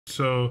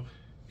So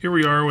here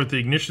we are with the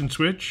ignition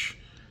switch.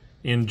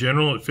 In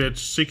general, it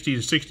fits 60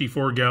 to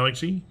 64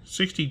 Galaxy,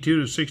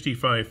 62 to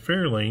 65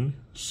 Fairlane,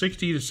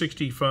 60 to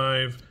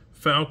 65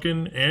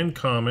 Falcon and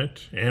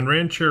Comet and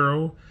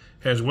Ranchero,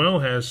 as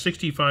well as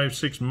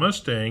 65-6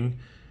 Mustang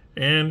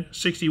and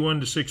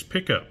 61-6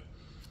 pickup.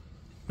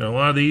 Now a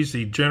lot of these,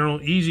 the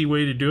general easy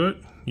way to do it,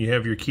 you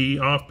have your key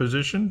off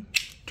position,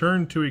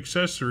 turn to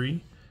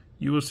accessory,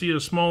 you will see a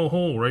small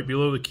hole right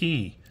below the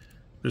key.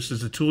 This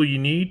is the tool you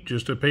need,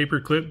 just a paper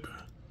clip.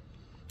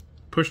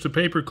 Push the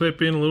paper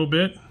clip in a little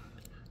bit.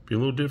 Be a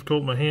little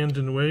difficult, my hand's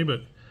in the way,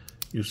 but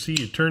you'll see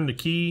you turn the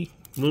key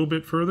a little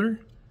bit further,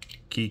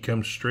 key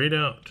comes straight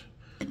out.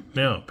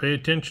 Now pay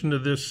attention to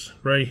this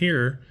right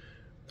here,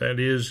 that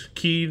is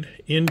keyed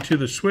into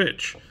the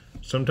switch.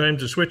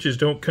 Sometimes the switches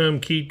don't come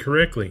keyed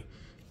correctly,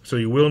 so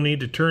you will need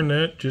to turn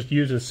that. Just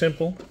use a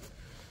simple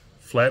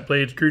flat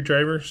blade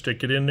screwdriver,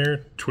 stick it in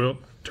there,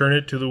 turn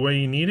it to the way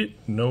you need it,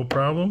 no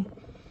problem.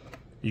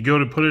 You go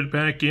to put it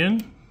back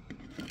in,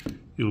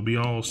 it'll be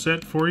all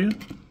set for you.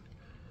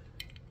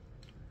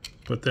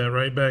 Put that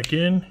right back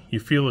in, you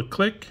feel a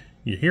click,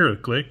 you hear a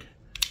click,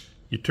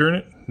 you turn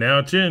it, now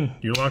it's in,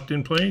 you're locked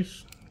in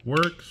place,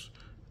 works.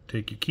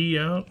 Take your key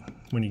out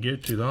when you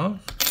get to the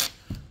off.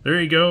 There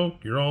you go,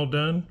 you're all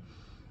done.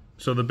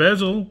 So the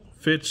bezel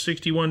fits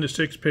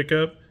 61-6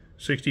 pickup,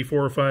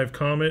 64-5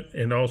 Comet,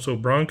 and also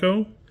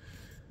Bronco.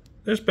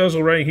 This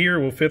bezel right here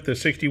will fit the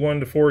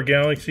 61-4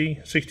 Galaxy,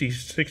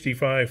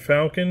 60-65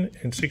 Falcon,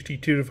 and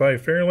 62-5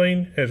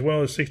 Fairlane, as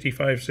well as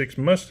 65-6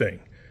 Mustang.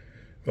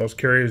 Those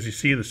carry, as you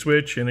see, the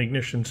switch and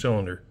ignition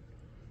cylinder.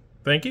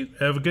 Thank you.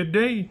 Have a good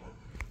day.